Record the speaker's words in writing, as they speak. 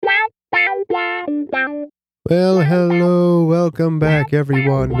Well, hello, welcome back,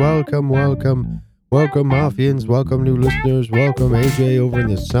 everyone. Welcome, welcome, welcome, Mafians. Welcome, new listeners. Welcome, AJ, over in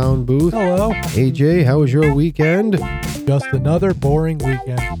the sound booth. Hello. AJ, how was your weekend? Just another boring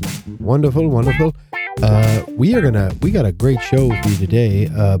weekend. Wonderful, wonderful. We got a great show for you today.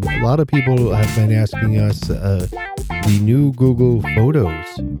 A lot of people have been asking us the new Google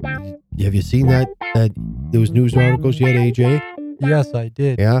Photos. Have you seen those news articles yet, AJ? Yes, I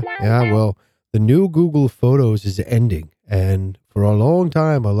did. Yeah. Well, the new Google Photos is ending, and for a long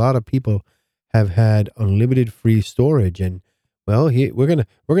time, a lot of people have had unlimited free storage. And well, we're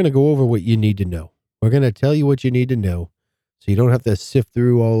gonna go over what you need to know. We're gonna tell you what you need to know, so you don't have to sift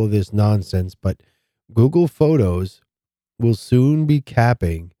through all of this nonsense. But Google Photos will soon be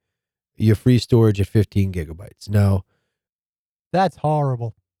capping your free storage at 15 gigabytes. Now, That's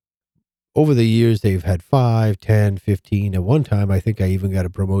horrible. over the years, they've had 5, 10, 15. At one time, I think I even got a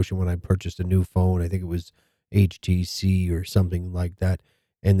promotion when I purchased a new phone. I think it was HTC or something like that.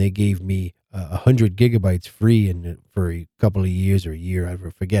 And they gave me 100 gigabytes free for a couple of years or a year, I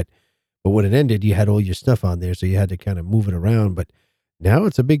forget. But when it ended, you had all your stuff on there, so you had to kind of move it around. But now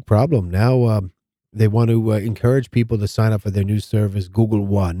it's a big problem. Now they want to encourage people to sign up for their new service, Google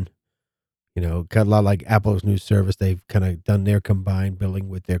One. You know, kind of a lot like Apple's new service. They've kind of done their combined billing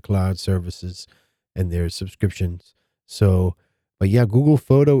with their cloud services and their subscriptions. So, but yeah, Google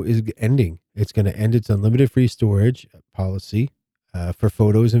Photo is ending. It's going to end its unlimited free storage policy for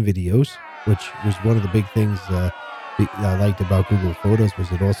photos and videos, which was one of the big things I liked about Google Photos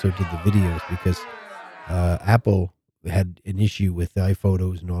was it also did the videos because Apple had an issue with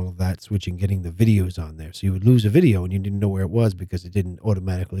iPhotos and all of that, getting the videos on there. So you would lose a video and you didn't know where it was because it didn't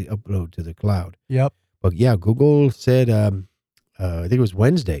automatically upload to the cloud. Yep. But yeah, Google said, I think it was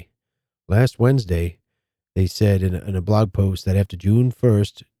last Wednesday, they said in a blog post that after June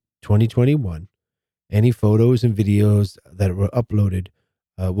 1st, 2021, any photos and videos that were uploaded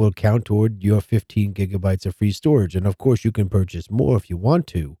will count toward your 15 gigabytes of free storage. And of course, you can purchase more if you want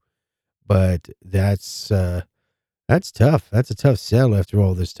to, but that's tough. That's a tough sell after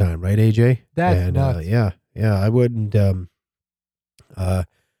all this time, right, AJ? That's nuts. Yeah. I wouldn't. I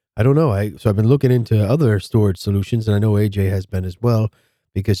don't know. So I've been looking into other storage solutions, and I know AJ has been as well,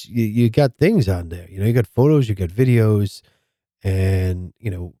 because you got things on there. You know, you got photos, you got videos, and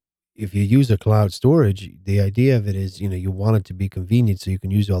you know, if you use a cloud storage, the idea of it is, you know, you want it to be convenient so you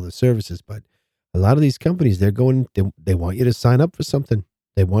can use all the services. But a lot of these companies, they want you to sign up for something.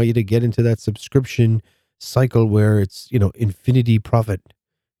 They want you to get into that subscription cycle where it's, you know, infinity profit.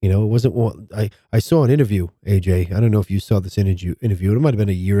 You know, it wasn't I saw an interview, AJ. I don't know if you saw this interview. It might have been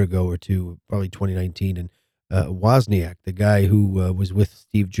a year ago or two, probably 2019. And Wozniak, the guy who was with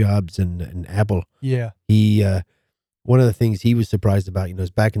Steve Jobs and Apple. Yeah. He one of the things he was surprised about, you know, is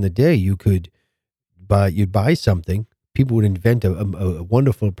back in the day you'd buy something, people would invent a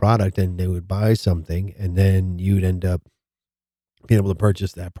wonderful product and they would buy something and then you'd end up being able to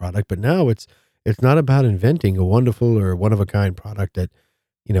purchase that product. But now it's not about inventing a wonderful or one-of-a-kind product that,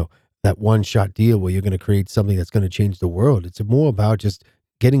 you know, that one-shot deal where you're going to create something that's going to change the world. It's more about just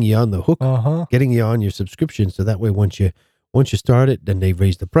getting you on the hook, getting you on your subscription. So that way, once you start it, then they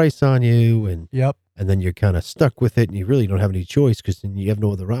raise the price on you, and Yep. and then you're kind of stuck with it, and you really don't have any choice because then you have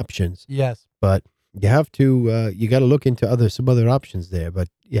no other options. Yes. But you have to, you got to look into some other options there. But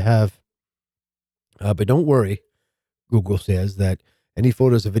you have, but don't worry. Google says that any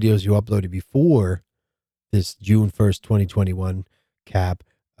photos or videos you uploaded before this June 1st, 2021 cap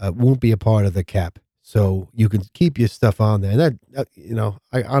won't be a part of the cap. So you can keep your stuff on there. And that, you know,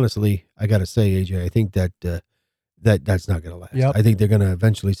 I honestly, I got to say, AJ, I think that that's not going to last. Yep. I think they're going to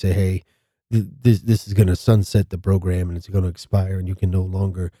eventually say, hey, this is going to sunset the program and it's going to expire and you can no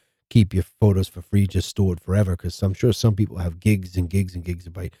longer keep your photos for free, just stored forever. Because I'm sure some people have gigs and gigs and gigs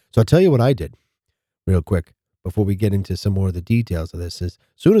of byte. So I'll tell you what I did real quick before we get into some more of the details of this. Is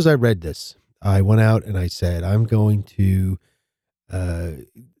as soon as I read this, I went out and I said, I'm going to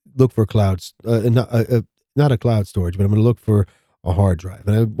look for clouds, not a cloud storage, but I'm going to look for a hard drive.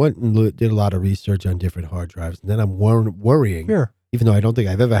 And I went and did a lot of research on different hard drives. And then I'm worrying, Sure. even though I don't think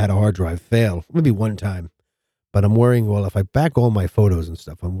I've ever had a hard drive fail, maybe one time, but I'm worrying, well, if I back all my photos and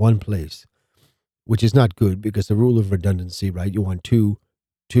stuff on one place, which is not good because the rule of redundancy, right? You want two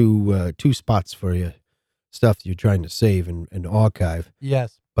spots for your stuff that you're trying to save and archive.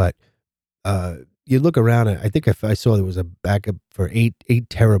 Yes. But you look around, and I think I saw there was a backup for 8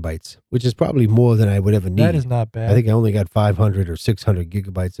 terabytes, which is probably more than I would ever need. That is not bad. I think I only got 500 or 600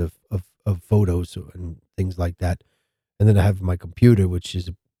 gigabytes of photos and things like that. And then I have my computer, which is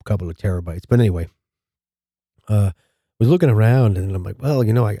a couple of terabytes. But anyway, was looking around and I'm like, well,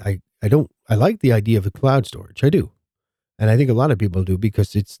 you know, I I like the idea of the cloud storage. I do. And I think a lot of people do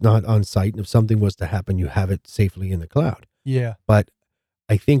because it's not on site. And if something was to happen, you have it safely in the cloud. Yeah. But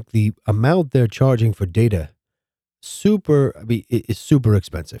I think the amount they're charging for data is super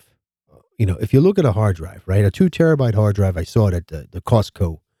expensive. If you look at a hard drive, right? A 2 terabyte hard drive, I saw it at the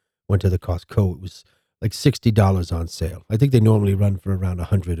Costco. Went to the Costco. It was like $60 on sale. I think they normally run for around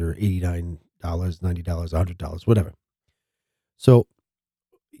 $100 or $89, $90, $100, whatever. So,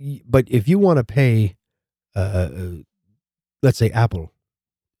 but if you want to pay, let's say Apple,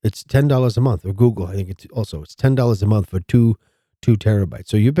 it's $10 a month, or Google, I think it's $10 a month for two terabytes.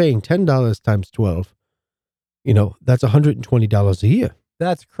 So you're paying $10 times 12. That's $120 a year.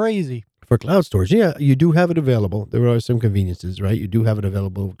 That's crazy. For cloud storage. Yeah, you do have it available. There are some conveniences, right? You do have it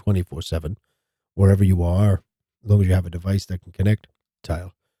available 24/7, wherever you are, as long as you have a device that can connect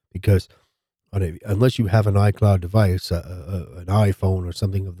tile. Because unless you have an iCloud device, an iPhone or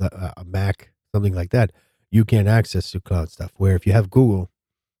something of that, a Mac, something like that, you can't access your cloud stuff. Where if you have Google,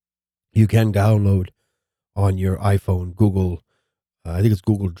 you can download on your iPhone Google. I think it's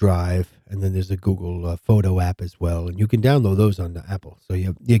Google Drive, and then there's a Google Photo app as well, and you can download those on the Apple. So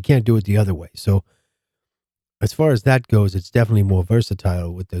you can't do it the other way. So as far as that goes, it's definitely more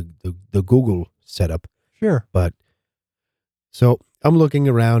versatile with the Google setup. Sure. But so I'm looking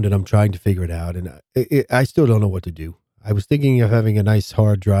around and I'm trying to figure it out, and I still don't know what to do. I was thinking of having a nice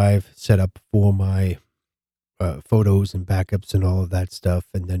hard drive set up for my photos and backups and all of that stuff,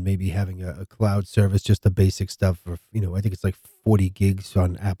 and then maybe having a cloud service, just the basic stuff for, I think it's like 40 gigs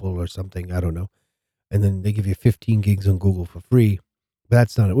on Apple or something, I don't know, and then they give you 15 gigs on Google for free. But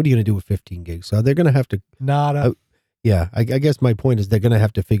that's not it. What are you going to do with 15 gigs? So they're going to have to I guess my point is they're going to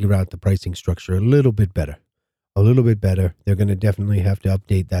have to figure out the pricing structure a little bit better. They're going to definitely have to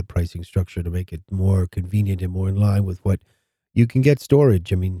update that pricing structure to make it more convenient and more in line with what you can get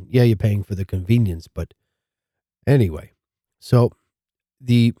storage. I mean, yeah, you're paying for the convenience, but anyway, so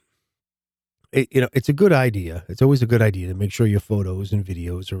it's a good idea. It's always a good idea to make sure your photos and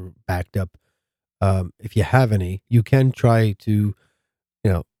videos are backed up. If you have any, you can try to,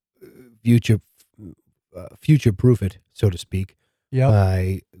 future-proof it, so to speak,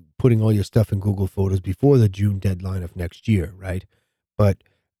 by putting all your stuff in Google Photos before the June deadline of next year, right? But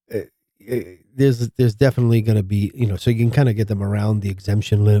there's definitely going to be, so you can kind of get them around the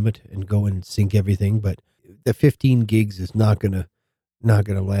exemption limit and go and sync everything, but the 15 gigs is not gonna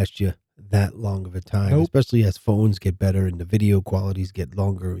last you that long of a time, especially as phones get better and the video qualities get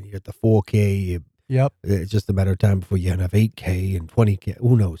longer. You get the 4K. It's just a matter of time before you have 8K and 20K.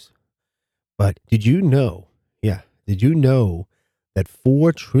 Who knows? But did you know that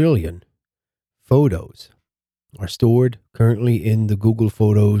 4 trillion photos are stored currently in the Google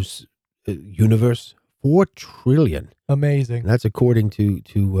Photos universe? 4 trillion. Amazing. And that's according to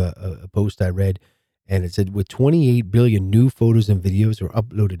a post I read. And it said with 28 billion new photos and videos are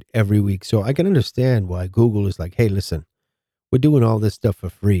uploaded every week. So I can understand why Google is like, hey, listen, we're doing all this stuff for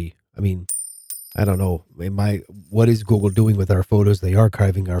free. I mean, I don't know. What is Google doing with our photos? They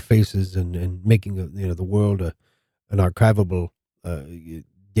archiving our faces and making the world an archivable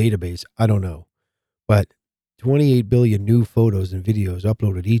database. I don't know. But 28 billion new photos and videos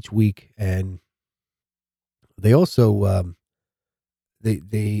uploaded each week. And they also...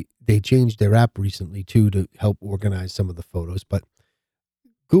 They changed their app recently too to help organize some of the photos. But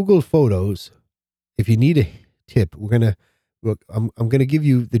Google Photos, if you need a tip, I'm gonna give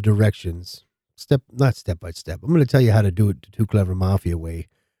you the directions, not step by step. I'm gonna tell you how to do it the Too Clever Mafia way,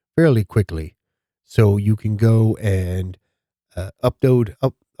 fairly quickly, so you can go and upload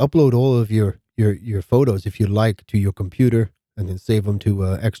all of your photos if you like to your computer, and then save them to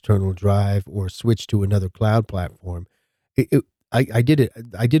an external drive or switch to another cloud platform. I did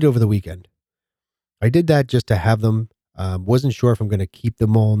it over the weekend. I did that just to have them. Wasn't sure if I'm going to keep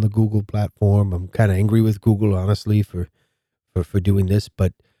them all on the Google platform. I'm kind of angry with Google, honestly, for doing this,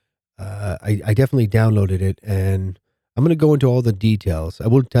 but I definitely downloaded it, and I'm going to go into all the details. I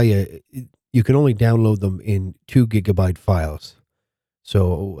will tell you, you can only download them in 2 gigabyte files.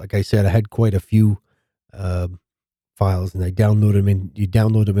 So, like I said, I had quite a few files, and you download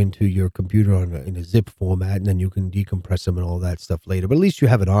them into your computer in a zip format, and then you can decompress them and all that stuff later. But at least you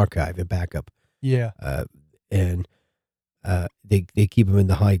have an archive, a backup. Yeah. And they keep them in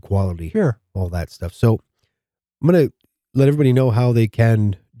the high quality. Sure. All that stuff. So I'm going to let everybody know how they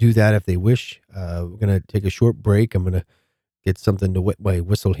can do that if they wish. We're going to take a short break. I'm going to get something to wet my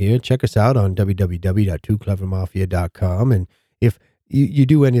whistle here. Check us out on www.tooclevermafia.com. And if you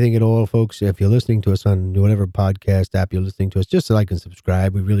do anything at all, folks, if you're listening to us on whatever podcast app you're listening to us, just like and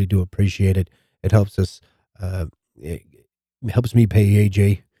subscribe. We really do appreciate it. It helps us, it helps me pay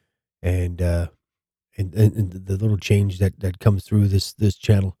AJ and the little change that comes through this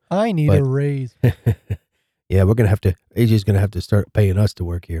channel. I need But- a raise. Yeah, we're gonna have to. AJ's gonna have to start paying us to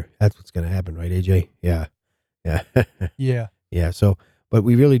work here. That's what's gonna happen, right, AJ? Yeah, yeah, Yeah. yeah. So, but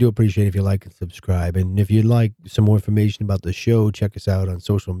we really do appreciate if you like and subscribe. And if you'd like some more information about the show, check us out on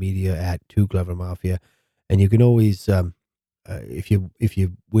social media at Too Clever Mafia. And you can always, if you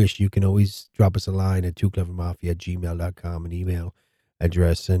wish, you can always drop us a line at tooclevermafia@gmail.com, an email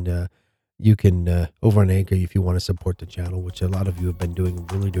address, and you can over on Anchor if you want to support the channel, which a lot of you have been doing. We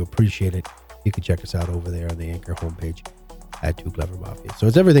really do appreciate it. You can check us out over there on the Anchor homepage at Too Clever Mafia. So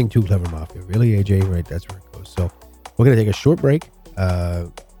it's everything Too Clever Mafia, really, AJ, right? That's where it goes. So we're going to take a short break,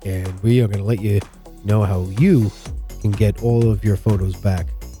 and we are going to let you know how you can get all of your photos back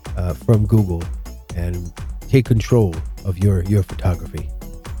from Google and take control of your photography.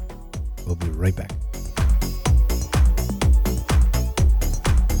 We'll be right back.